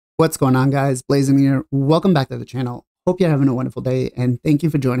What's going on, guys? Blazing here. Welcome back to the channel. Hope you're having a wonderful day, and thank you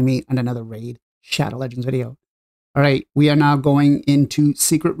for joining me on another Raid Shadow Legends video. All right, we are now going into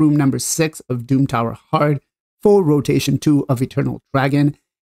secret room number 6 of Doom Tower Hard for rotation 2 of Eternal Dragon.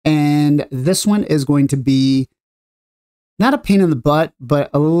 And this one is going to be not a pain in the butt,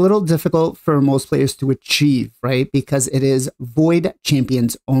 but a little difficult for most players to achieve, right? Because it is Void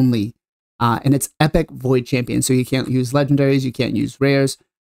Champions only. And it's Epic Void Champions, so you can't use legendaries, you can't use rares.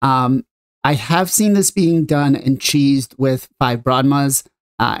 I have seen this being done and cheesed with 5 Broadmas,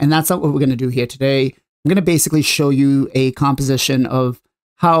 and that's not what we're going to do here today. I'm going to basically show you a composition of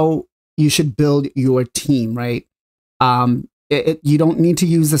how you should build your team, right? You don't need to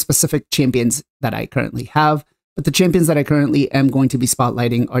use the specific champions that I currently have, but the champions that I currently am going to be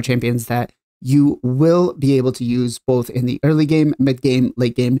spotlighting are champions that you will be able to use both in the early game, mid game,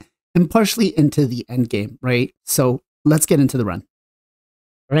 late game, and partially into the end game, right? So let's get into the run.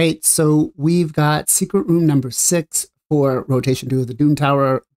 All right, so we've got secret room number 6 for rotation 2 of the Doom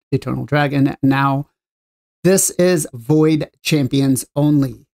Tower, Eternal Dragon. Now, this is Void Champions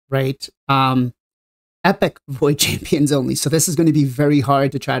only, right? Epic Void Champions only. So this is going to be very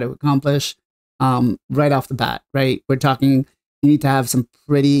hard to try to accomplish right off the bat, right? We're talking, you need to have some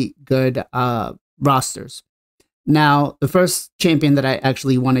pretty good rosters. Now, the first champion that I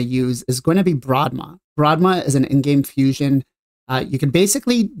actually want to use is going to be Broadma. Broadma is an in-game fusion. You can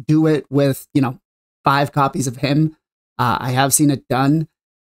basically do it with, 5 copies of him. I have seen it done.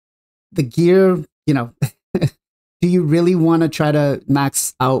 The gear, do you really want to try to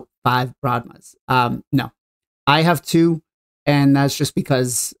max out 5 Broadmas? No. I have 2, and that's just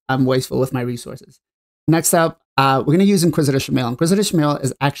because I'm wasteful with my resources. Next up, we're going to use Inquisitor Shamael. Inquisitor Shamael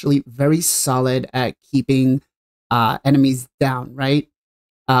is actually very solid at keeping enemies down, right?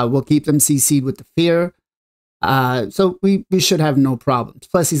 We'll keep them CC'd with the fear. So we should have no problems.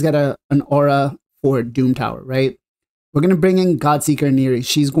 Plus, he's got an aura for Doom Tower, right? We're going to bring in Godseeker Neri.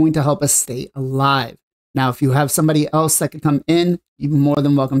 She's going to help us stay alive. Now, if you have somebody else that could come in, you're more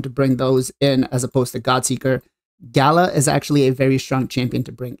than welcome to bring those in as opposed to Godseeker. Gala is actually a very strong champion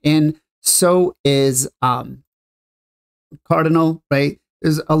to bring in. So is Cardinal, right?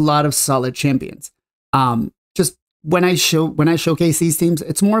 There's a lot of solid champions. Just when I showcase these teams,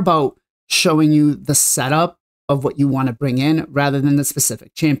 it's more about showing you the setup of what you want to bring in rather than the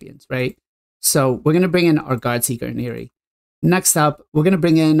specific champions, right? So we're going to bring in our Godseeker Neri. Next up, we're going to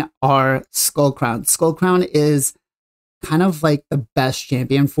bring in our Skullcrown. Skullcrown is kind of like the best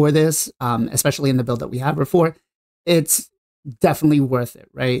champion for this, especially in the build that we have her for. It's definitely worth it,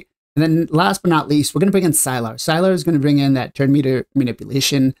 right? And then last but not least, we're going to bring in Sylar. Sylar is going to bring in that turn meter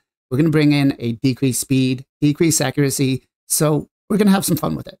manipulation. We're going to bring in a decreased speed, decreased accuracy. So we're going to have some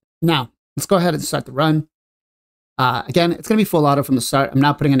fun with it. Now, let's go ahead and start the run. Again, it's going to be full auto from the start. I'm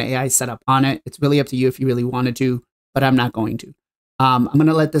not putting an AI setup on it. It's really up to you if you really wanted to, but I'm not going to. I'm going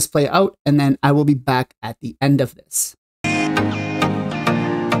to let this play out, and then I will be back at the end of this.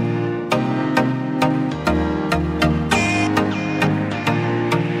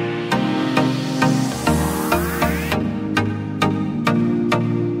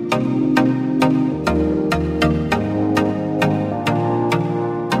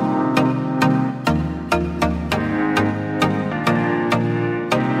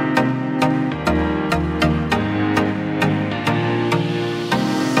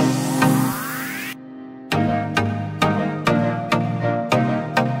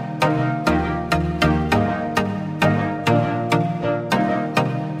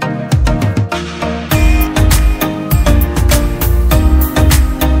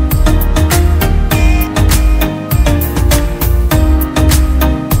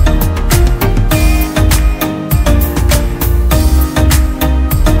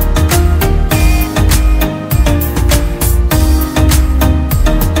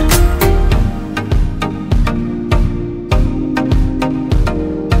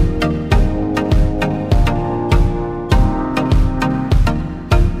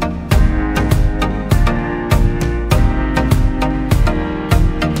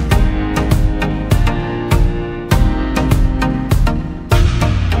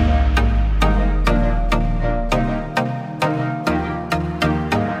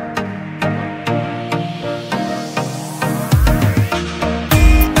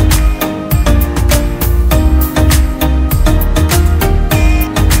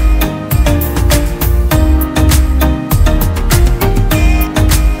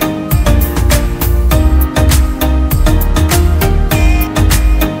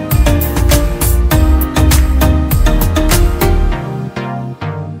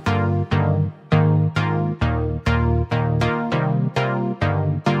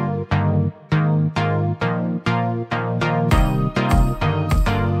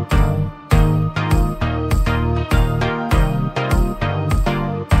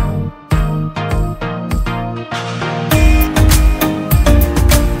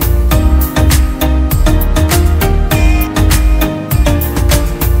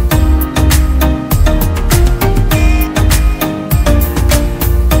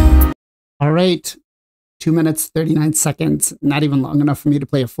 2 minutes, 39 seconds, not even long enough for me to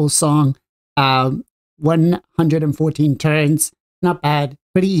play a full song. 114 turns, not bad.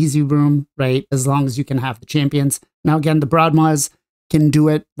 Pretty easy room, right? As long as you can have the champions. Now, again, the Broadmas can do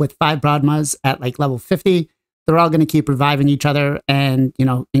it with 5 Broadmas at like level 50. They're all going to keep reviving each other and, you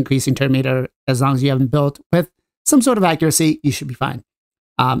know, increasing turn meter. As long as you haven't built with some sort of accuracy, you should be fine.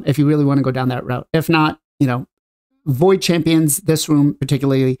 If you really want to go down that route. If not, you know, Void Champions, this room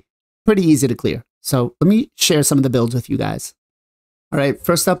particularly, pretty easy to clear. So let me share some of the builds with you guys. All right,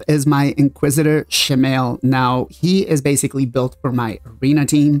 first up is my Inquisitor Shamael. Now, he is basically built for my arena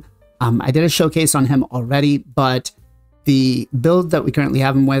team. I did a showcase on him already, but the build that we currently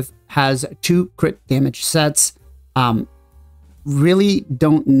have him with has 2 crit damage sets. Really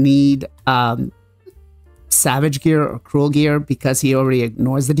don't need Savage Gear or Cruel Gear because he already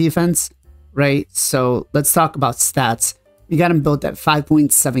ignores the defense, right? So let's talk about stats. We got him built at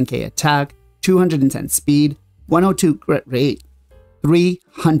 5.7k attack, 210 speed, 102 crit rate,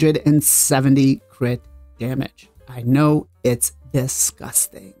 370 crit damage. I know it's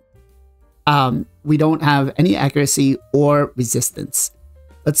disgusting. We don't have any accuracy or resistance.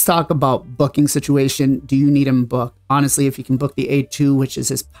 Let's talk about booking situation. Do you need him booked? Honestly, if you can book the A2, which is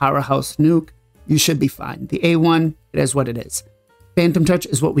his powerhouse nuke, you should be fine. The A1, it is what it is. Phantom Touch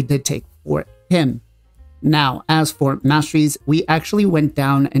is what we did take for him. Now, as for masteries, we actually went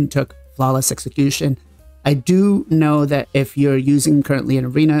down and took Flawless Execution. I do know that if you're using currently an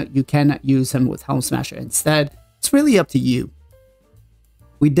arena, you can use him with Helm Smasher instead. It's really up to you.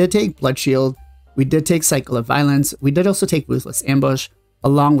 We did take Blood Shield. We did take Cycle of Violence. We did also take Ruthless Ambush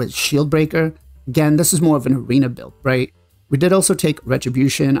along with Shield Breaker. Again, this is more of an arena build, right? We did also take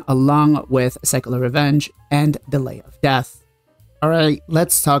Retribution along with Cycle of Revenge and Delay of Death. All right,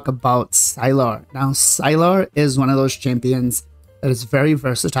 let's talk about Sylar. Now, Sylar is one of those champions that is very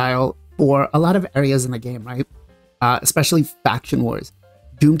versatile for a lot of areas in the game, right? Especially faction wars.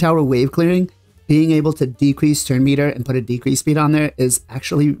 Doom Tower wave clearing, being able to decrease turn meter and put a decrease speed on there is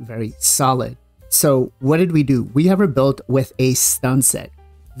actually very solid. So what did we do? We have her built with a stun set.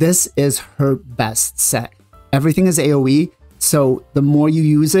 This is her best set. Everything is AoE, so the more you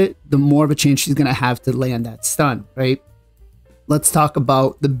use it, the more of a chance she's going to have to land that stun, right? Let's talk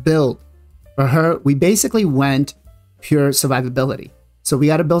about the build. For her, we basically went pure survivability. So we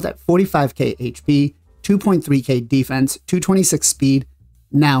got her built at 45k HP, 2.3k defense, 226 speed.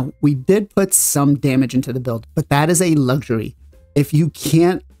 Now, we did put some damage into the build, but that is a luxury. If you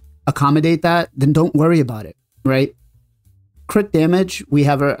can't accommodate that, then don't worry about it, right? Crit damage, we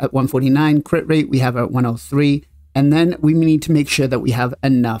have her at 149. Crit rate, we have her at 103. And then we need to make sure that we have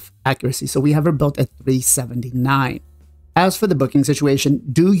enough accuracy. So we have her built at 379. As for the booking situation,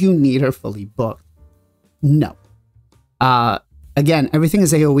 do you need her fully booked? No. Again, everything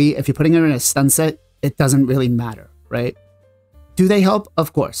is AoE. If you're putting her in a stun set, it doesn't really matter, right? Do they help?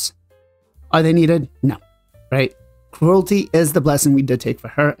 Of course. Are they needed? No, right? Cruelty is the blessing we did take for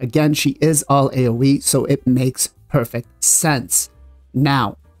her. Again, she is all AoE, so it makes perfect sense.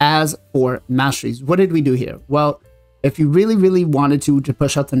 Now, as for masteries, what did we do here? Well, if you really, really wanted to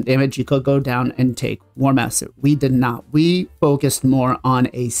push out some damage, you could go down and take War Master. We did not. We focused more on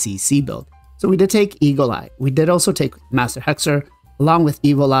a CC build. So we did take Eagle Eye. We did also take Master Hexer, along with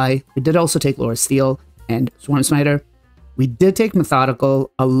Evil Eye. We did also take Laura Steel and Swarm Smiter. We did take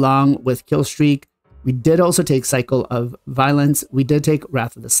Methodical along with Killstreak. We did also take Cycle of Violence. We did take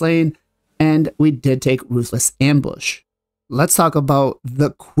Wrath of the Slain. And we did take Ruthless Ambush. Let's talk about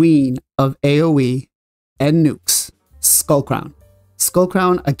the queen of AoE and nukes, Skullcrown.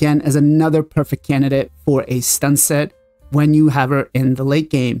 Skullcrown, again, is another perfect candidate for a stun set when you have her in the late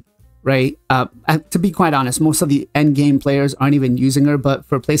game, right? To be quite honest, most of the end game players aren't even using her, but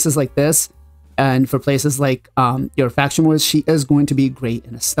for places like this, and for places like your faction wars, she is going to be great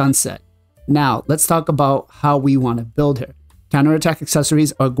in a stun set. Now, let's talk about how we want to build her. Counterattack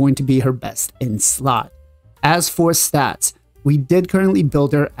accessories are going to be her best in slot. As for stats, we did currently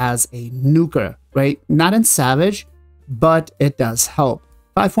build her as a nuker, right? Not in Savage, but it does help.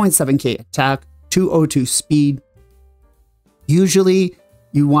 5.7k attack, 202 speed. Usually,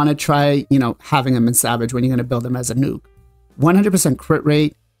 you want to try, having him in Savage when you're going to build him as a nuke. 100% crit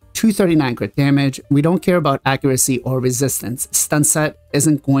rate, 239 crit damage. We don't care about accuracy or resistance. Stun set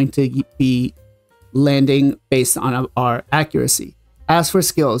isn't going to be landing based on our accuracy. As for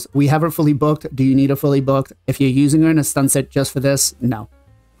skills, we have her fully booked. Do you need her fully booked? If you're using her in a stun set just for this, no.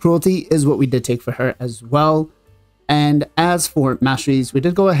 Cruelty is what we did take for her as well. And as for masteries, we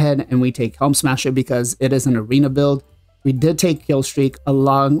did go ahead and we take Helm Smasher because it is an arena build. We did take Killstreak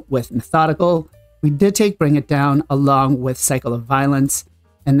along with Methodical. We did take Bring It Down along with Cycle of Violence.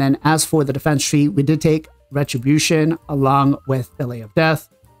 And then as for the defense tree, we did take Retribution along with Delay of Death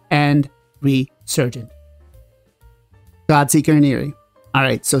and Resurgent. Godseeker Neri. All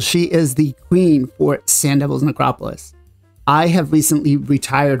right, so she is the queen for Sand Devil's Necropolis. I have recently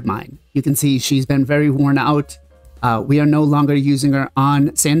retired mine. You can see she's been very worn out. We are no longer using her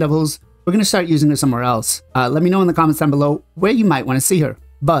on Sand Devils. We're going to start using her somewhere else. Let me know in the comments down below where you might want to see her.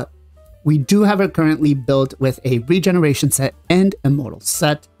 But we do have her currently built with a regeneration set and immortal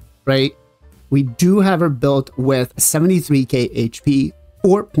set, right? We do have her built with 73k HP,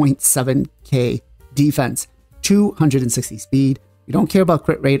 4.7k defense, 260 speed. We don't care about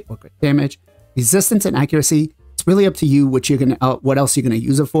crit rate or crit damage, resistance and accuracy. It's really up to you what else you're gonna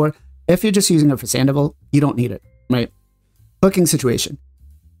use it for. If you're just using it for Sand Devil, you don't need it, right? Booking situation.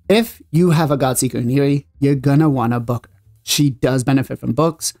 If you have a Godseeker Neri, you're gonna wanna book her. She does benefit from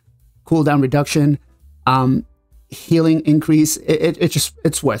books, cooldown reduction, healing increase.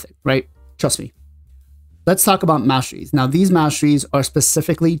 It's worth it, right? Trust me. Let's talk about masteries. Now, these masteries are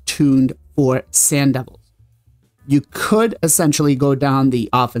specifically tuned for Sand Devils. You could essentially go down the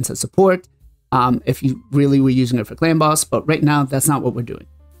offensive support if you really were using it for Clan Boss, but right now, that's not what we're doing.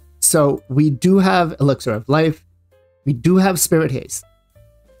 So we do have Elixir of Life. We do have Spirit Haste.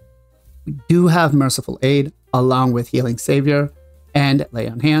 We do have Merciful Aid along with Healing Savior and Lay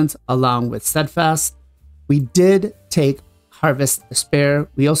on Hands along with Steadfast. We did take Harvest Despair.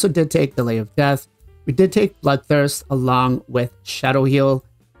 We also did take Delay of Death. We did take Bloodthirst along with Shadow Heal.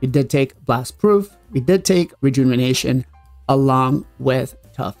 We did take Blast Proof. We did take Rejuvenation along with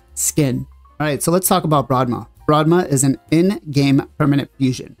Tough Skin. All right, so let's talk about Broadma. Broadma is an in-game permanent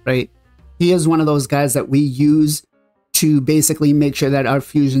fusion, right? He is one of those guys that we use to basically make sure that our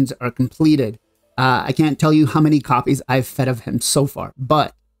fusions are completed. I can't tell you how many copies I've fed of him so far,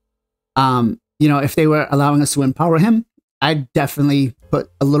 but you know, if they were allowing us to empower him, I'd definitely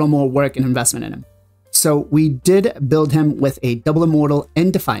put a little more work and investment in him. So we did build him with a double immortal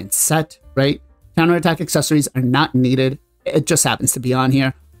and defiance set, right? Counterattack accessories are not needed. It just happens to be on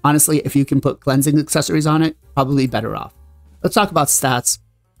here. Honestly, if you can put cleansing accessories on it, probably better off. Let's talk about stats.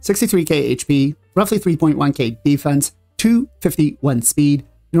 63k HP, roughly 3.1k defense, 251 speed.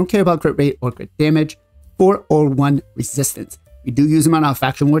 We don't care about crit rate or crit damage, 401 resistance. We do use them on our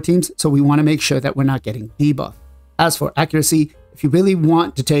faction war teams, so we want to make sure that we're not getting debuff. As for accuracy, if you really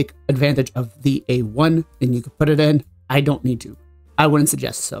want to take advantage of the A1, then you could put it in. I don't need to. I wouldn't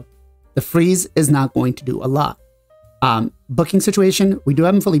suggest so. The freeze is not going to do a lot. Booking situation, we do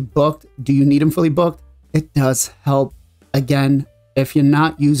have him fully booked. Do you need him fully booked? It does help. Again, if you're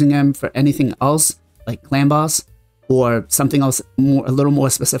not using him for anything else, like Clan Boss or something else a little more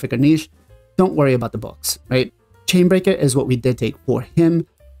specific or niche, don't worry about the books, right? Chainbreaker is what we did take for him.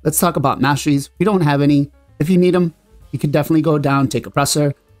 Let's talk about masteries. We don't have any. If you need them, you could definitely go down, take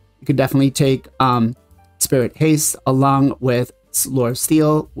Oppressor. You could definitely take Spirit Haste along with Lore of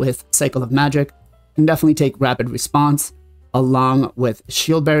Steel with Cycle of Magic. You can definitely take Rapid Response along with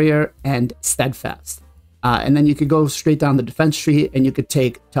Shield Barrier and Steadfast. And then you could go straight down the defense tree and you could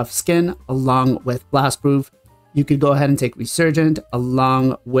take Tough Skin along with Blast Proof. You could go ahead and take Resurgent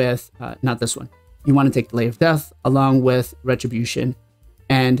along with, not this one. You want to take Delay of Death along with Retribution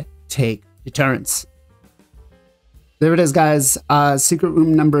and take Deterrence. There it is, guys. Secret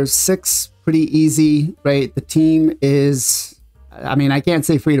room number 6, pretty easy, right? The team is, I mean, I can't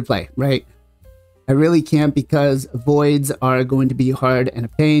say free to play, right? I really can't because voids are going to be hard and a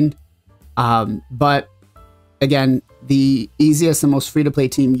pain. But again, the easiest and most free to play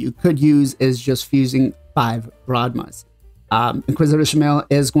team you could use is just fusing 5 Broadmas. Inquisitor Shamail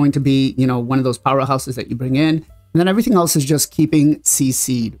is going to be, you know, one of those powerhouses that you bring in. And then everything else is just keeping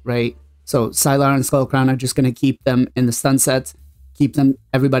CC'd, right? So Sylar and Skullcrown are just going to keep them in the stun sets, keep them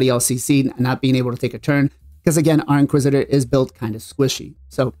everybody else CC'd and not being able to take a turn. Because again, our Inquisitor is built kind of squishy.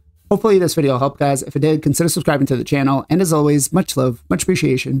 So hopefully this video helped, guys. If it did, consider subscribing to the channel. And as always, much love, much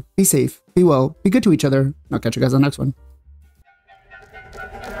appreciation. Be safe, be well, be good to each other. I'll catch you guys on the next one.